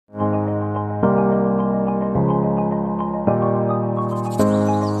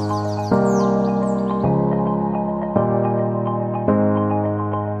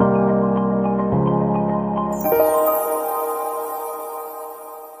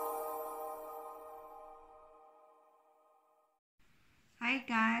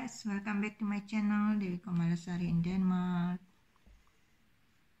Hi guys, welcome back to my channel, Dewi Kamalasari in Denmark.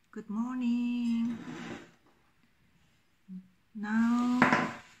 Good morning. Now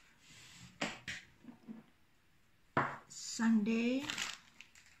Sunday,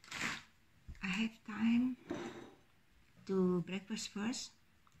 I have time to breakfast first.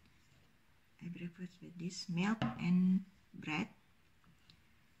 I breakfast with this milk and bread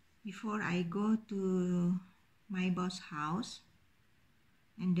before I go to my boss house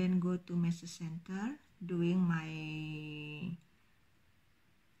and then go to messecenter doing my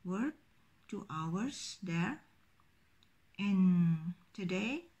work 2 hours there. And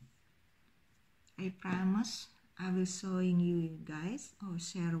today I promise I will showing you guys or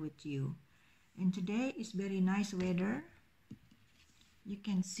share with you. And today is very nice weather. You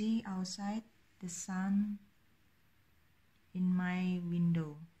can see outside the sun in my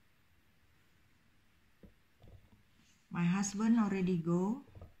window. My husband already go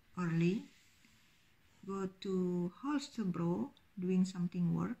early, go to Holstebro doing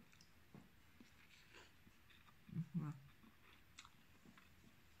something work.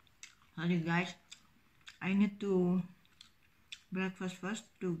 Sorry guys, I need to breakfast first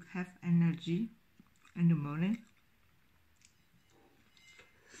to have energy in the morning.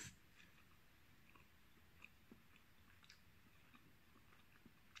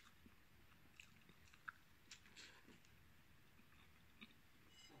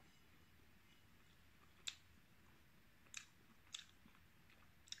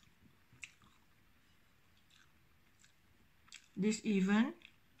 This event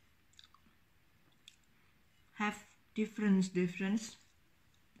have difference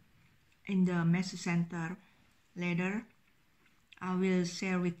in the messecenter. Later I will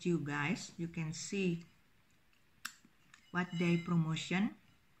share with you guys. You can see what they promotion,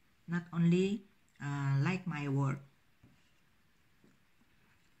 not only like my work.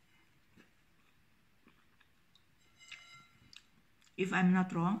 If I'm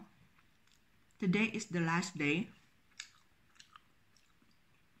not wrong, today is the last day.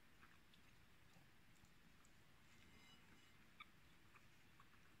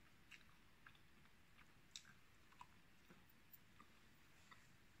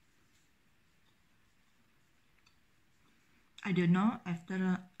 I don't know,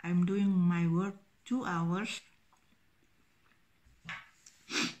 after I'm doing my work 2 hours,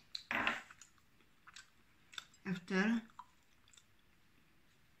 after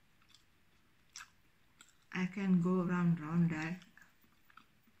I can go round there.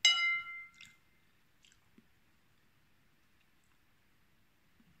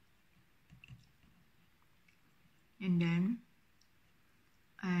 And then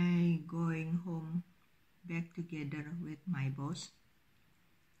I going home back together with my boss,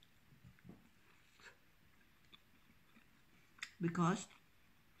 because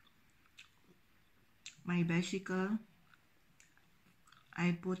my bicycle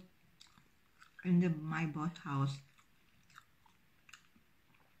I put in my boss house.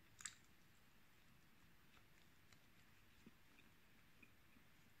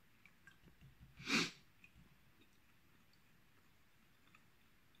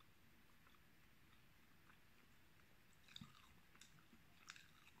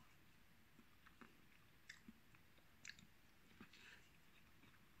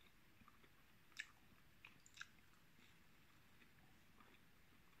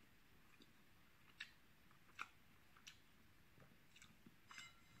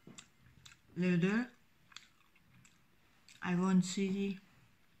 Later, I won't see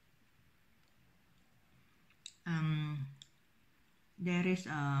there is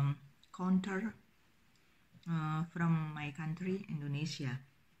a counter from my country, Indonesia.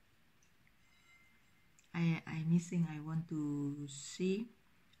 I want to see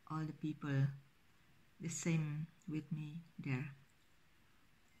all the people the same with me there.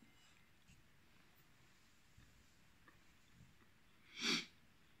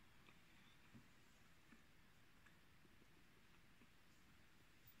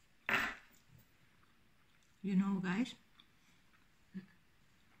 You know guys,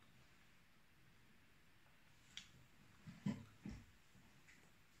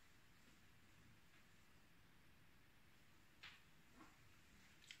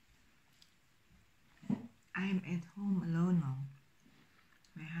 I'm at home alone now.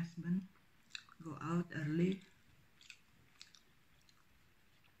 My husband go out early.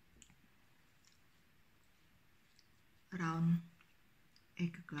 Around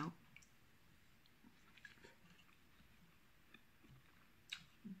 8 o'clock.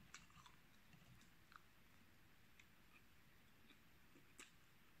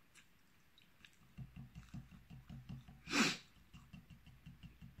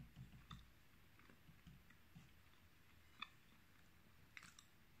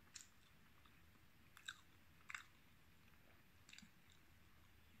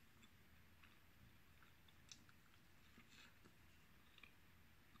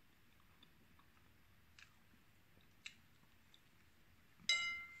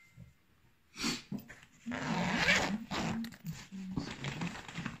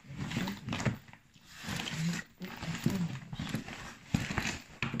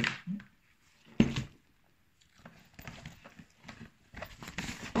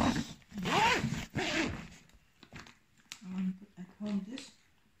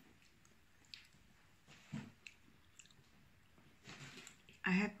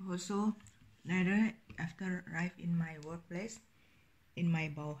 also later after arrive in my workplace, in my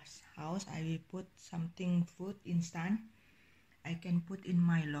boss house, I will put something food instant. I can put in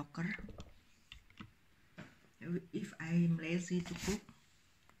my locker if I'm lazy to cook.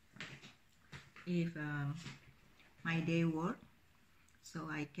 If my day work, so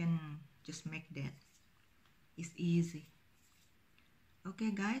I can just make that. It's easy. Okay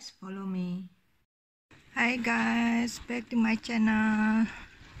guys, follow me. Hi guys, back to my channel.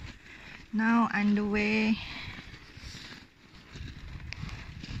 Now on the way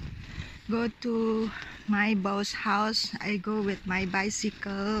go to my boss house. I go with my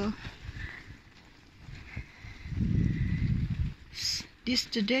bicycle. This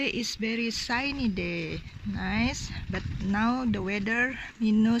today is very sunny day, nice, but now the weather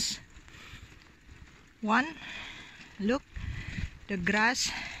 -1. Look, the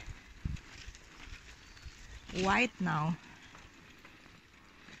grass white now,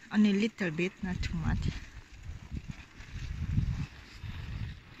 only little bit, not too much.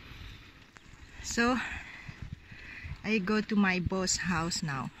 So I go to my boss house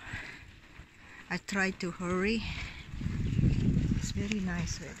now. I try to hurry. It's very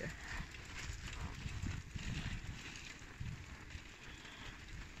nice weather.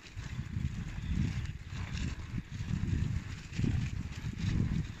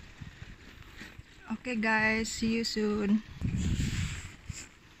 Okay guys, see you soon.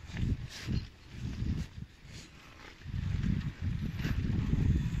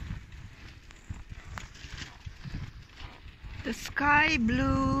 The sky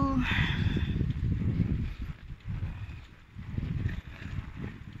blue.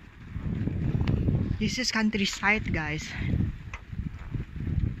 This is countryside guys.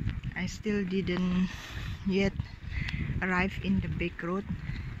 I still didn't yet arrive in the big road.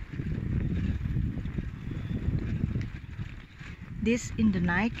 This in the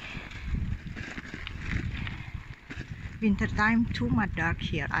night. Winter time too much dark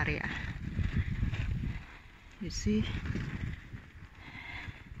here area. You see,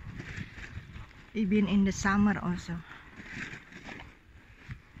 even in the summer also.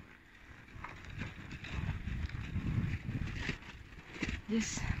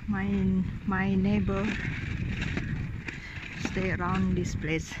 This my neighbor stay around this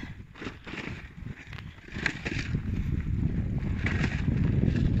place.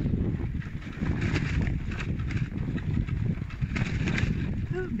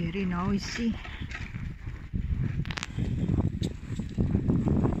 Oh, very noisy.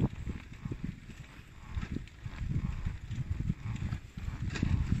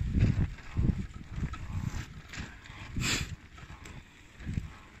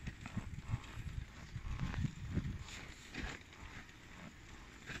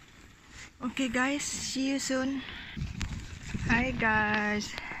 Okay guys, see you soon. Hi guys,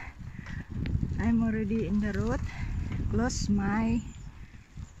 I'm already in the road, close my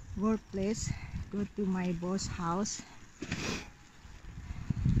workplace, go to my boss house.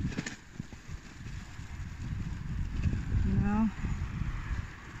 Now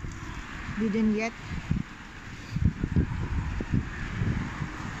didn't yet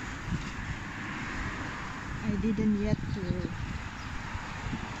to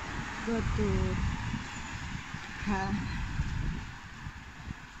go to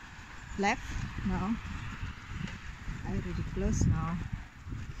left now. I already close now.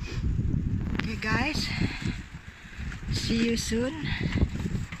 Okay guys, see you soon.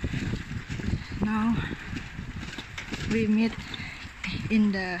 Now we meet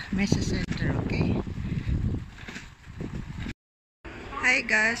in the messecenter. Okay. Hi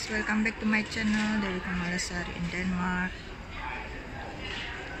guys, welcome back to my channel. Dewi Kamalasari in Denmark.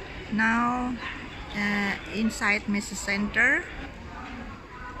 Now inside messecenter,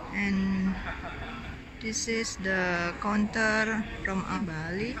 and this is the counter from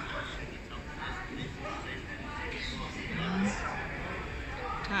Bali.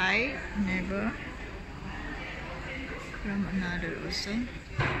 Thai neighbor from another also.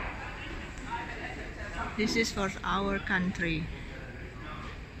 This is for our country.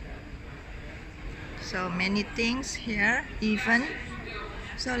 So many things here, even.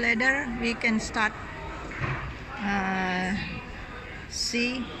 So later we can start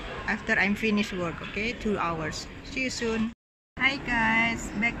see after I'm finished work. Okay, 2 hours. See you soon. Hi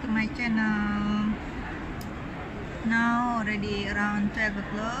guys, back to my channel. Now already around 12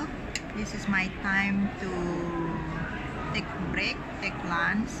 o'clock. This is my time to take break, take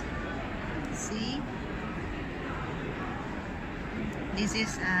lunch. See, this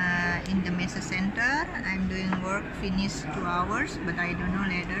is in the messecenter. I'm doing work, finish 2 hours, but I don't know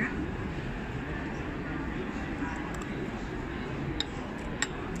later.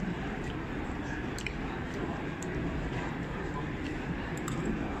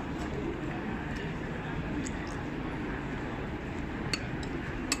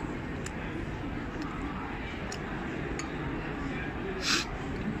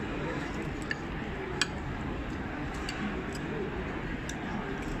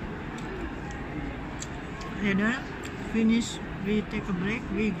 Later, finish, we take a break,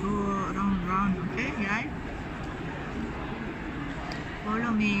 we go round, okay guys?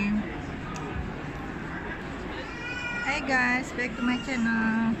 Follow me. Hey guys, back to my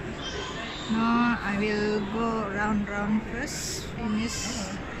channel. Now I will go round first.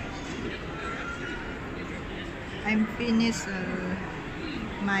 I'm finished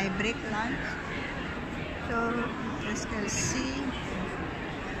my break lunch. So as you can see,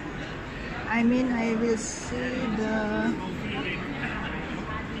 I will see the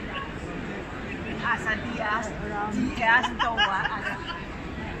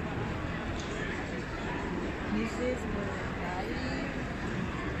this is the guy.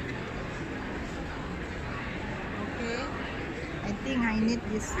 Okay, I think I need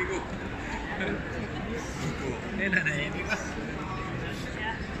this. I will check this.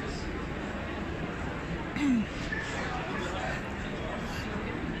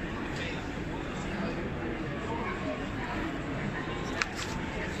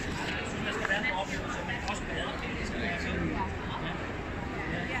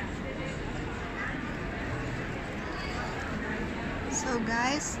 So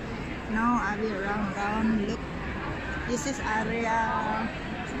guys, now I will round. Look, this is area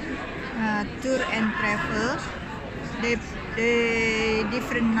tour and travel. The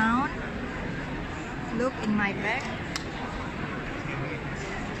different noun. Look in my bag.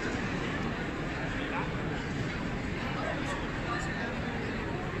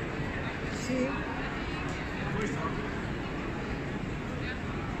 See.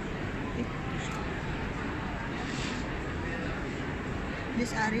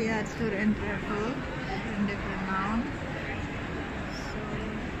 This area tour and travel and different noun.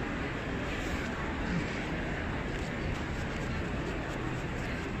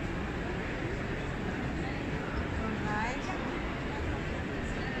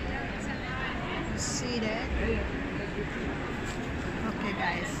 See that? Okay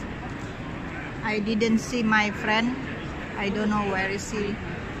guys, I didn't see my friend. I don't know where is he.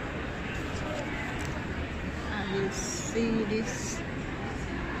 I will see this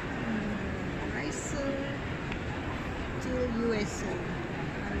racer till USA.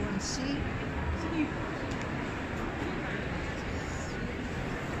 I want to see.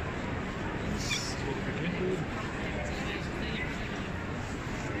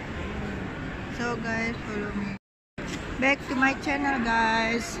 So guys, follow me. Back to my channel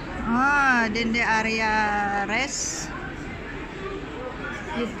guys. Then the area rest.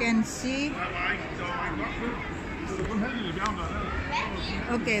 You can see.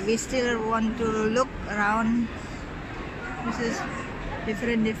 Okay, we still want to look around. This is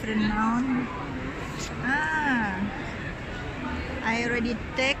different noun. I already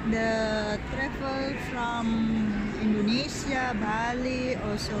take the travel from Indonesia, Bali,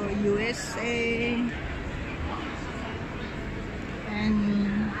 also USA,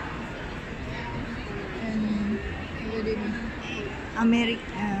 and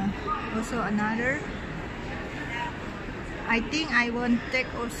America. Also another. I think I want to take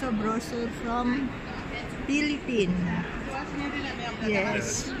also brochure from Philippines.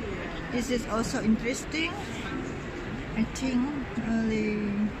 Yes, this is also interesting. I think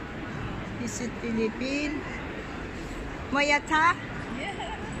only visit Philippines. Moyata?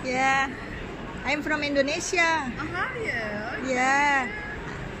 Yeah. I'm from Indonesia. Yeah.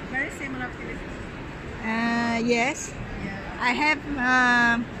 Very similar Philippines. Yes. Yeah. I have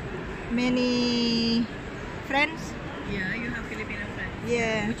many friends. Yeah, you have Filipino friends.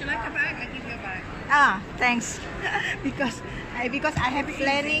 Yeah. Would you like a bag? I give you a bag. Thanks. because I have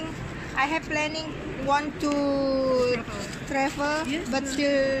planning. Want to travel, yes, but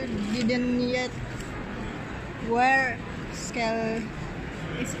still didn't yet wear scale.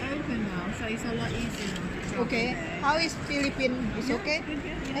 It's open now, so it's a lot easier now to travel. Okay. How is Philippines? Is okay? Good,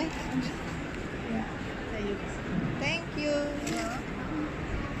 Eh? yeah. There you go. Thank you. Yeah.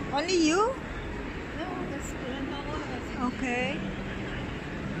 Only you? No, that's good. Not all of us. Okay.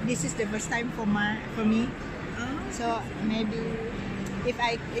 This is the first time for me. So maybe if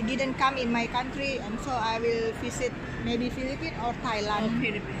I didn't come in my country, and so I will visit maybe Philippines or Thailand. Oh,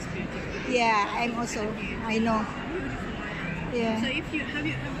 Philippines, beautiful. Yeah, I'm also. I know. Beautiful. Yeah. So if you have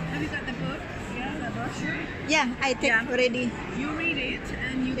you got the book? Yeah, the brochure. Yeah, I take already. You read it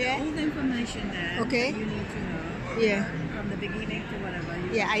and you get all the information there. Okay. That you need to know. Yeah. From the beginning to whatever.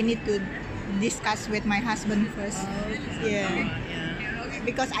 Yeah, I need to discuss with my husband first. Yeah.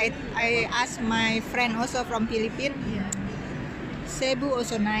 Because I asked my friend also from Philippines. Yeah. Cebu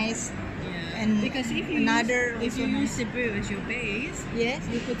also nice. Yeah. And because if you use Cebu as your base, yes,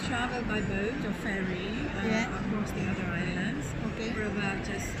 you could travel by boat or ferry across the other island. miles Okay. for about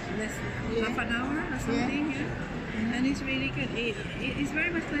just less than Yeah. half an hour or something. Yeah. And it's really good. It's very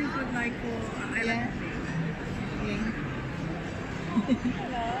much like good, like for island Yeah. hopping.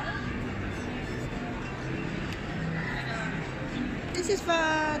 This is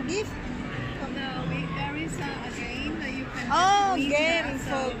for gift. No, there is a game that you can Oh, win game that,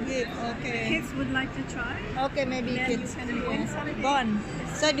 for so gift. Okay. kids would like to try. Okay, maybe Then kids. you can win something. Gone.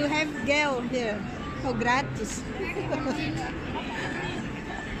 So you have gel here. Oh, gratis.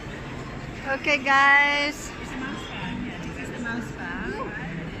 Okay, guys. It's a mouse pad. Yeah, this is the mouse pad.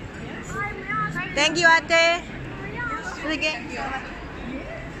 Yes. Thank you, Ate. Sige.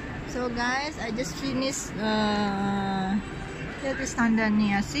 So, guys, I just finished the standard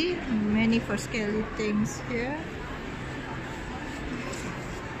niya. See, many for scaly things here.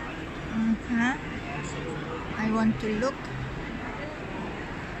 I want to look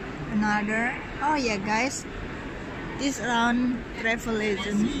another. Oh yeah, guys, this around travel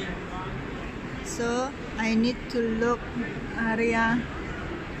agent. So I need to look area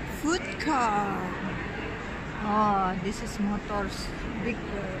food car. Oh, this is motors, big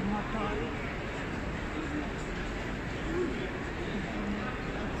motor.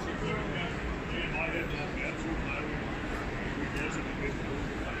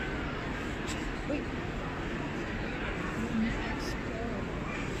 Wait. Let's go.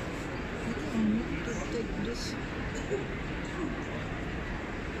 I need to take this.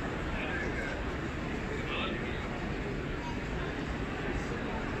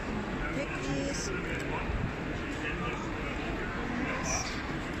 Take this.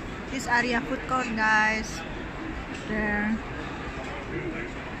 This area food court, guys. There.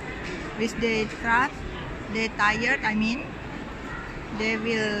 If they tired, I mean, they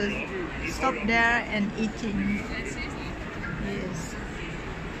will stop there and eating. Yes.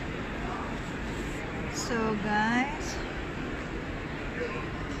 So, guys,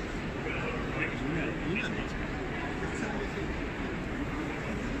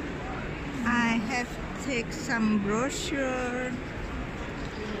 I have take some brochure.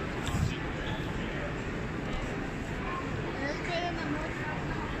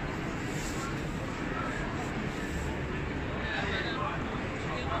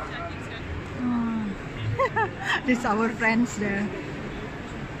 These our friends there.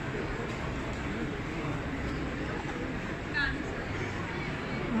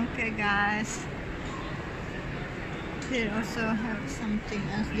 Okay, guys. Here also have something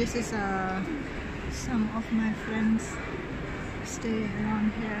else. This is some of my friends stay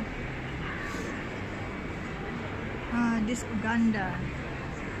around here. This Uganda.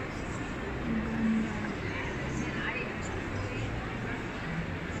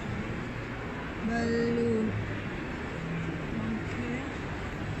 Baloo.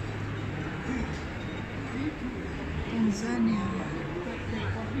 Tanzania.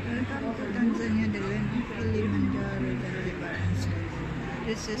 Welcome to Tanzania, the land of Kilimanjaro deliverance.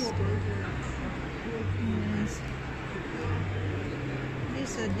 This is good. Yes.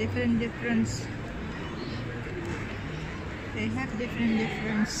 These are different. They have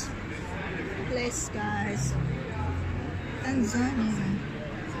different place, guys. Tanzania.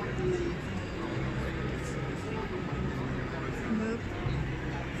 Look.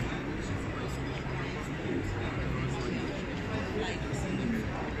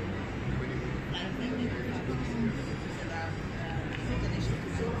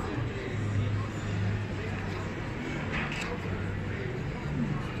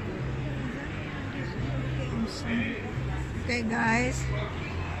 Okay, guys,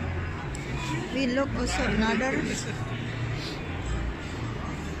 we look also another.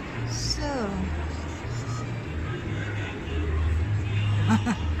 So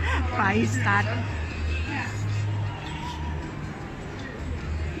price start.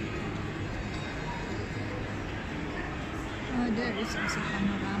 Oh, there is also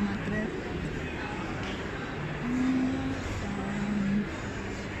panorama trip.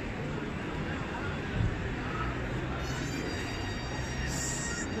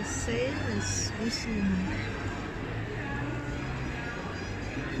 The sale is whistling.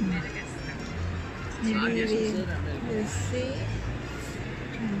 Maybe we will see.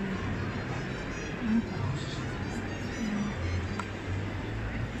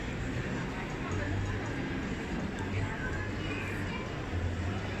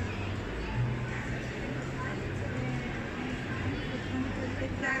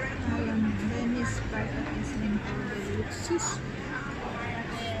 Venice private is linked to the Luxus.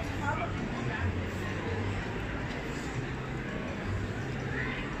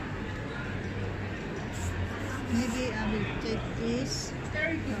 Maybe I will take this.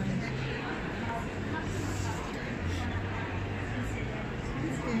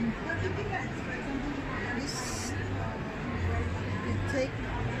 This you take.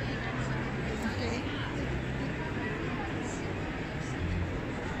 Okay.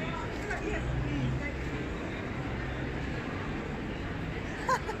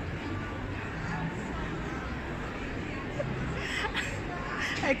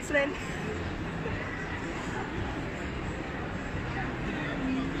 Excellent.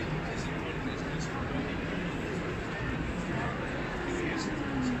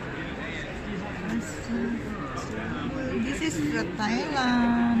 This is the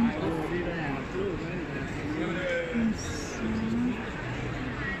Thailand.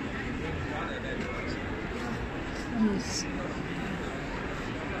 Yes.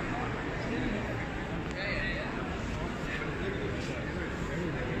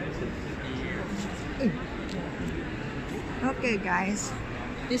 Okay guys,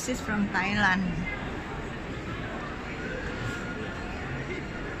 this is from Thailand.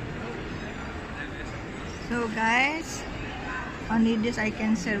 So guys, only this I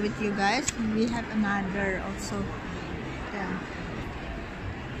can share with you guys. We have another also. Yeah.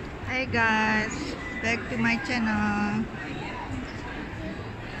 Hey guys, back to my channel.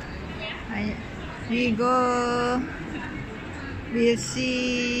 We'll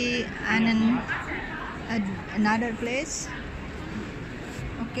see another place.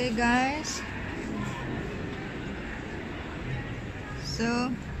 Okay guys,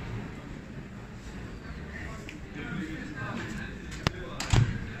 so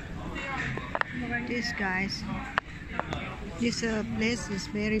this guys, this place is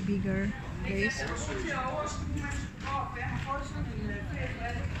very bigger place.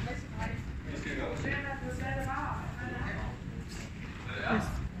 Let's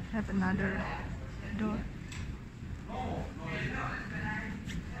have another door.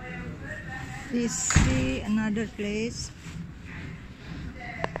 We see another place.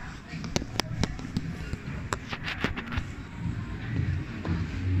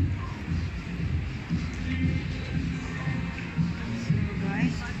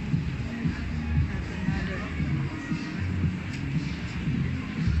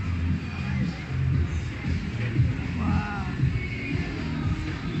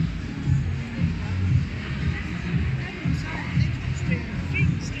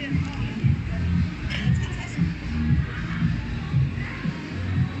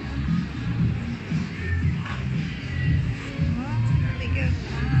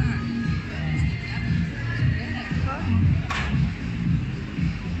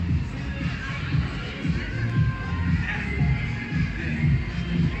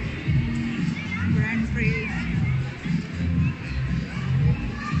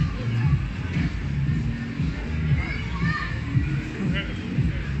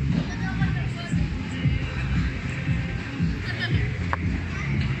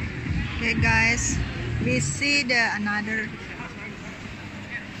 Okay guys, we see another.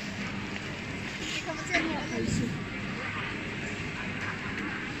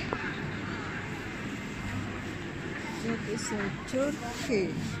 That is a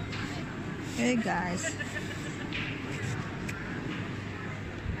Turkey. Hey guys.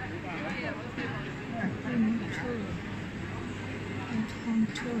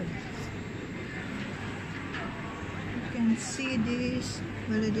 You can see this.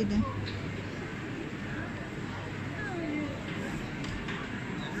 Well, it didn't.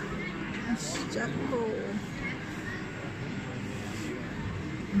 Chaco.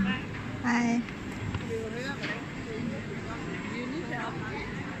 Hi. You need help?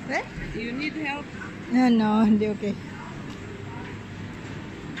 What? You need help? No, they're okay.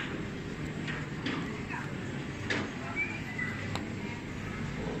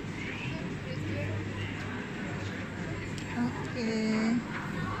 Okay.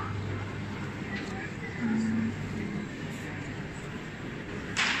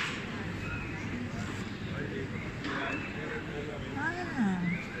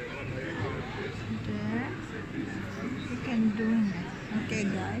 There. You can do it. Okay,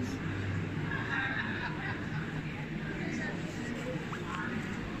 guys.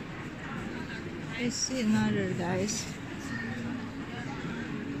 Let's see another, guys.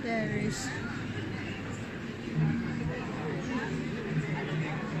 There is.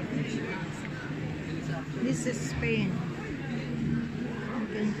 This is Spain. You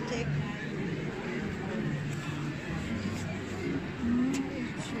can take.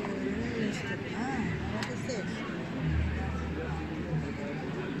 What is this?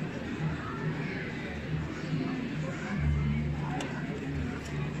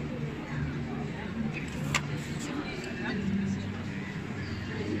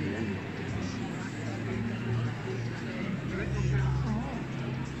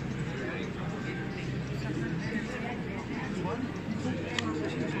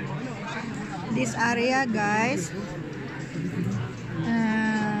 this area, guys,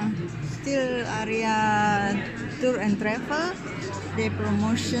 still area tour and travel, the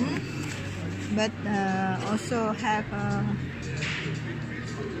promotion, but also have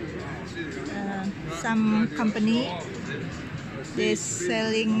some company they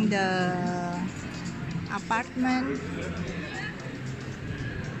selling the apartment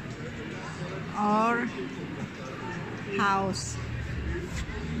or house.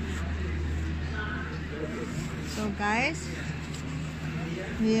 So guys,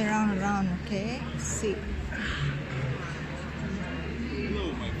 we round, okay, see.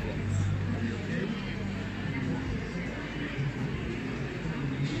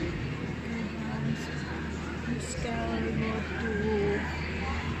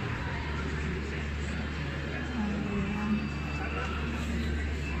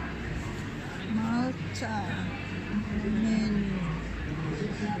 Malta,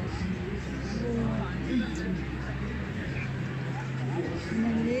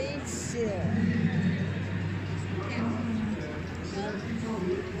 Malaysia.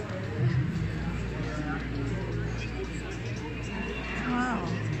 Wow,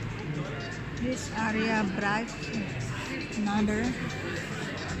 this area bright. Another.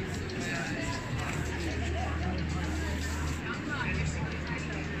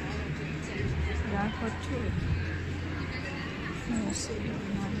 For two. Let's see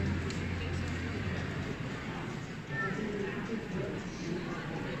another.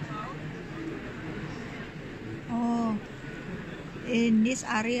 Oh, in this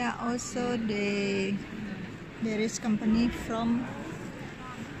area also there is company from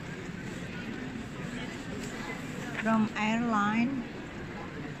airline.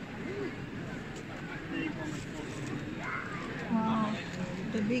 Wow,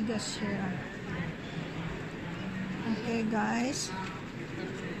 the biggest here. Okay guys,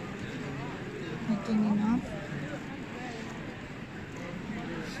 I think enough.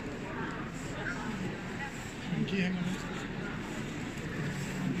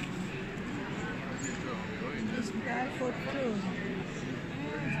 This guy for two.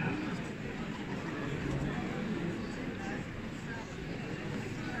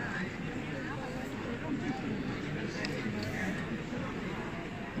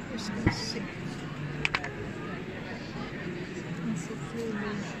 Let's see.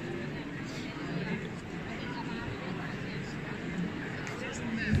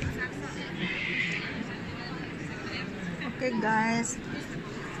 Okay guys,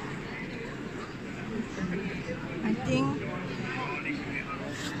 I think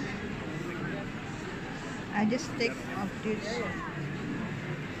I just take off this.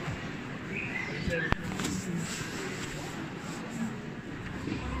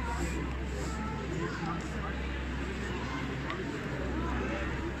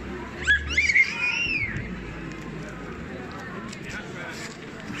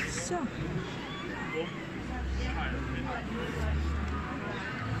 So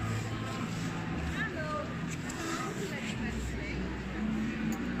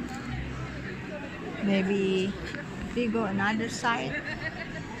maybe we go another side.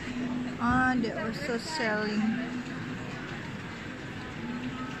 They're also selling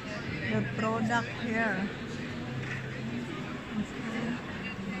the product here.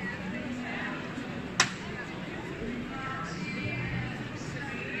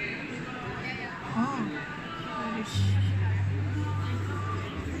 Oh, oh,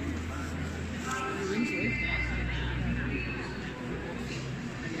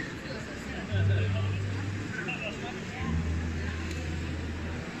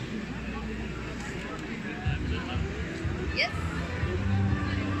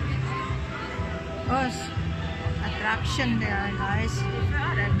 attraction there, guys.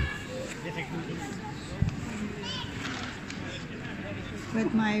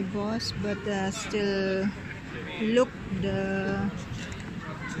 With my boss, but still look the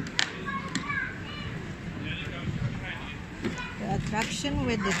attraction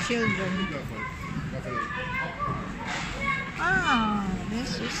with the children.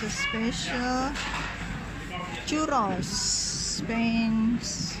 This is a special churros,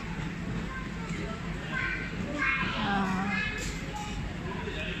 Spain's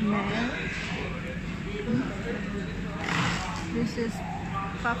meal. This is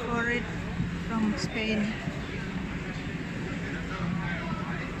favorite from Spain.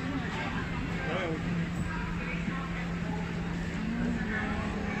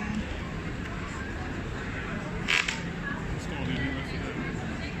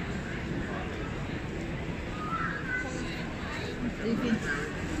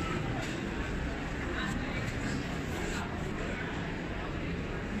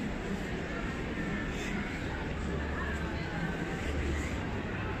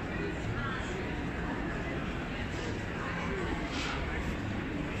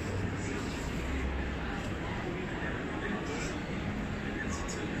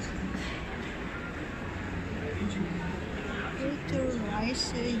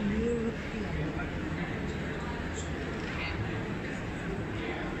 nice European.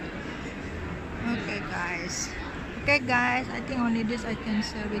 Okay guys, I think only this I can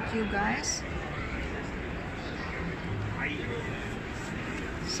share with you guys.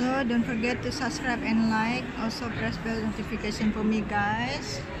 So don't forget to subscribe and like, also press bell notification for me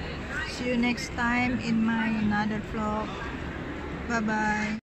guys. See you next time in my another vlog. Bye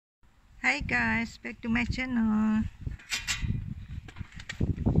bye. Hi guys, back to my channel.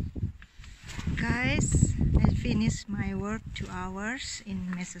 Guys, I finished my work 2 hours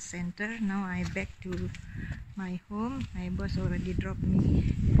in messecenter. Now I back to my home. My boss already dropped me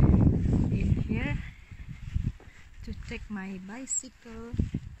in here to take my bicycle.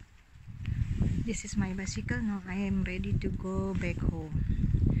 This is my bicycle. Now I am ready to go back home.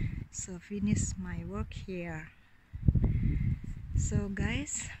 So finish my work here. So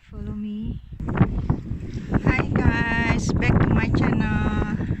guys, follow me. Hi guys, back to my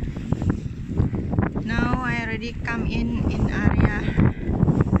channel. Now I already come in area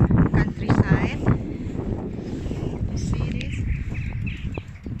countryside. You see this?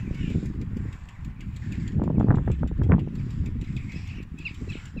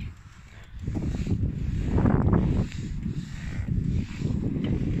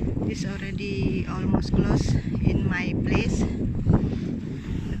 This already almost close in my place,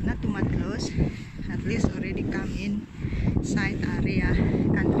 but not too much close. At least already come in side area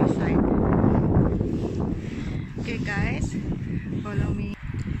countryside. Okay guys, follow me.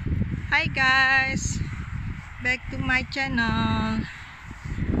 Hi guys, back to my channel.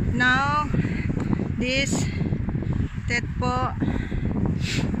 Now this po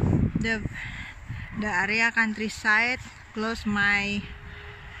the area countryside close my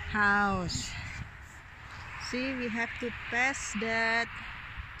house. See, we have to pass that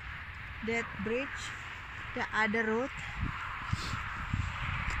bridge, the other road.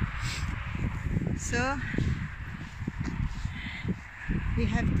 So we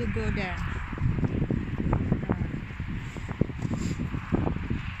have to go there.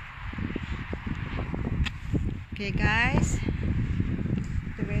 Okay guys,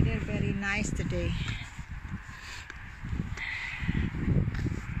 the weather very nice today.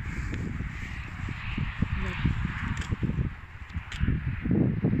 Look,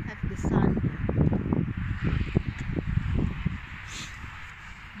 have the sun.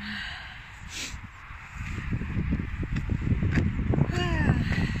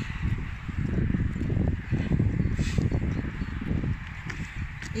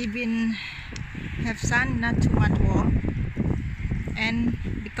 Even have sun, not too much warm, and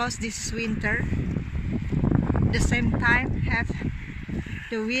because this is winter, the same time have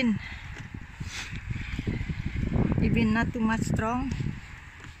the wind, even not too much strong,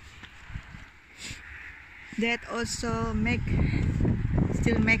 that also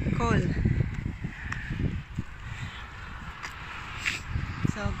still make cold.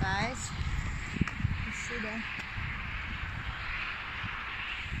 So guys, you see that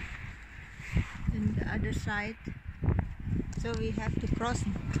in the other side, so we have to cross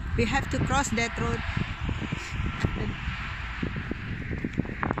that road.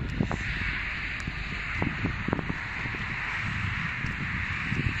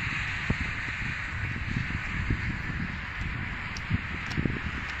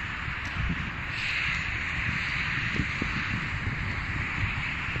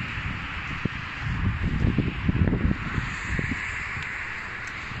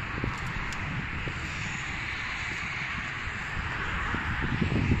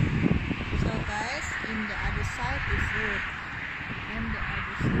 Side is road, and the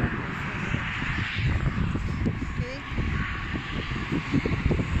other side is road.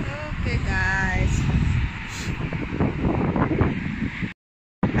 Okay guys.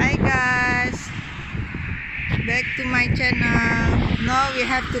 Hi guys, back to my channel. Now we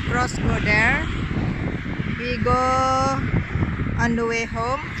have to go there. We go on the way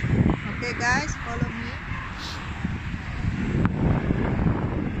home. Okay guys, follow me.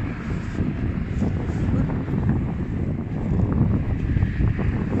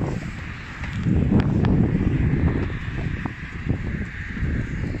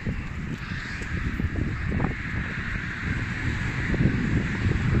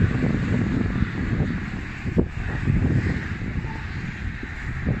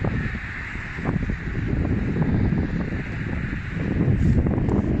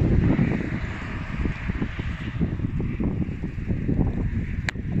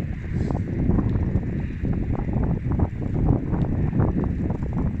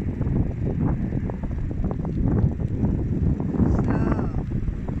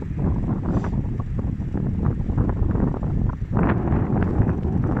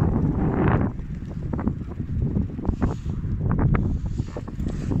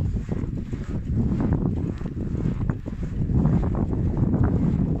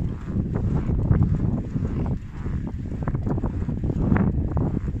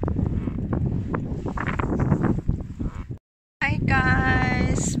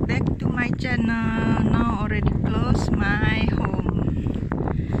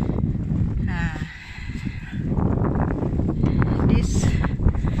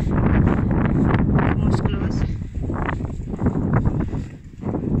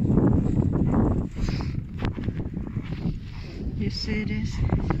 guys.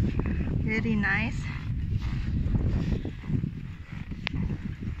 Very nice.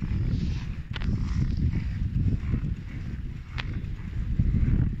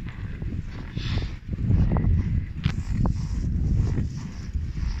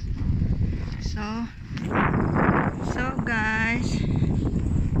 So guys,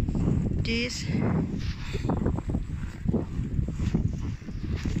 this,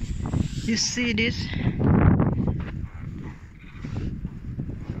 you see this,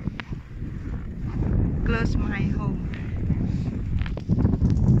 close my home.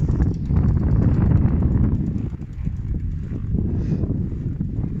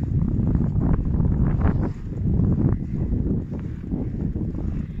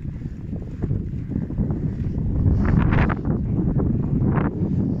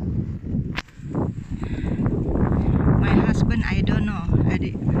 I don't know,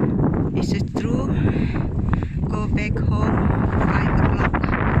 is it true? Go back home 5 o'clock.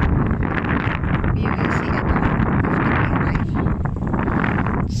 We will see at home after we arrive.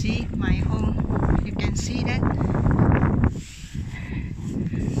 See my home, you can see that.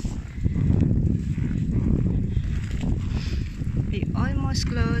 We almost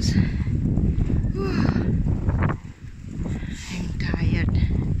close. I'm tired.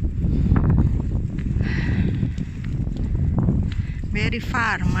 Very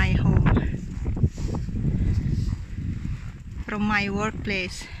far my home from my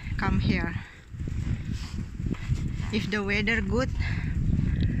workplace. Come here. If the weather good,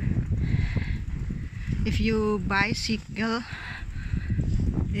 if you bicycle,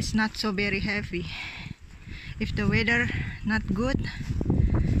 it's not so very heavy. If the weather not good,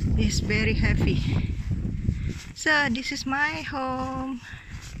 it's very heavy. So this is my home.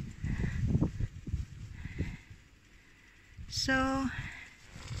 So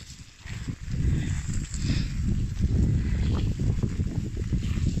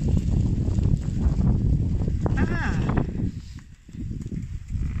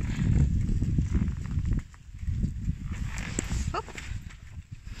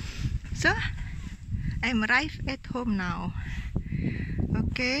so I'm arrived at home now.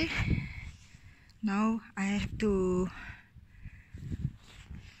 Okay, now I have to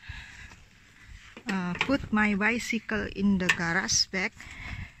put my bicycle in the garage back,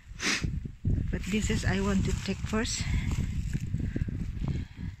 but this is I want to take first.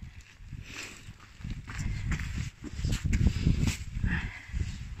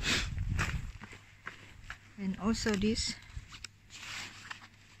 And also this.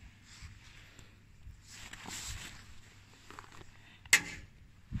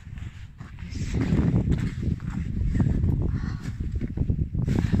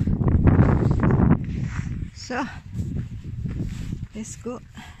 So let's go.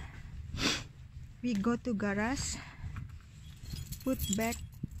 We go to garage, put back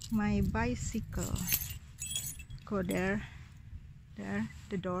my bicycle. Go there,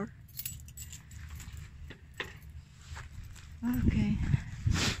 the door. Okay.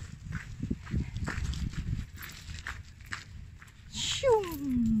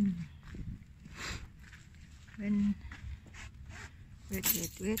 Shoom. When wait.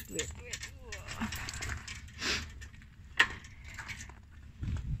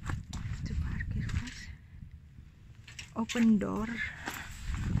 Open door.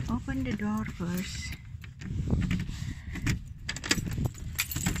 Open the door first.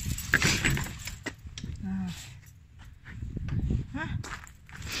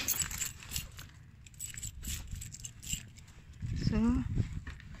 So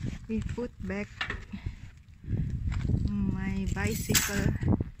we put back my bicycle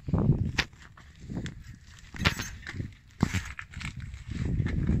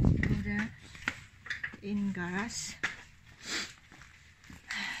in garage.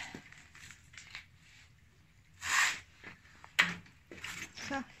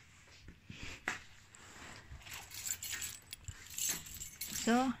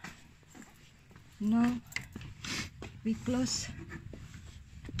 So now we close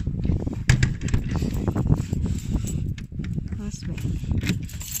back.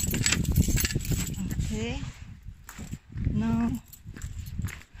 Okay, now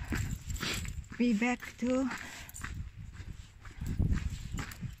we back to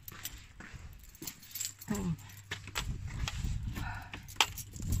home.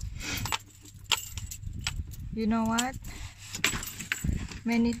 You know what?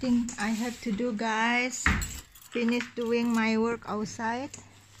 Many things I have to do, guys. Finish doing my work outside.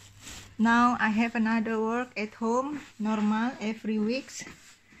 Now I have another work at home, normal every week.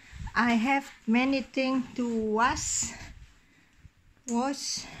 I have many things to wash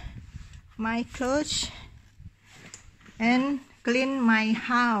my clothes and clean my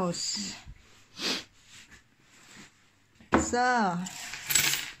house. So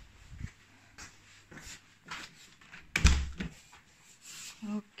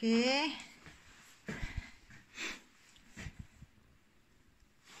okay.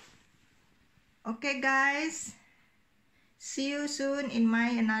 Okay guys, see you soon in my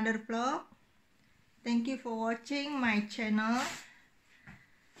another vlog. Thank you for watching my channel.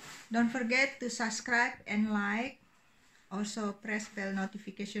 Don't forget to subscribe and like. Also press bell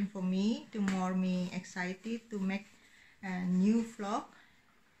notification for me to more me excited to make a new vlog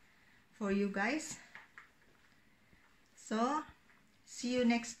for you guys. So see you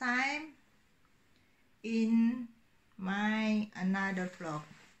next time in my another vlog.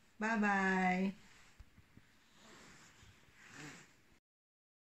 Bye bye.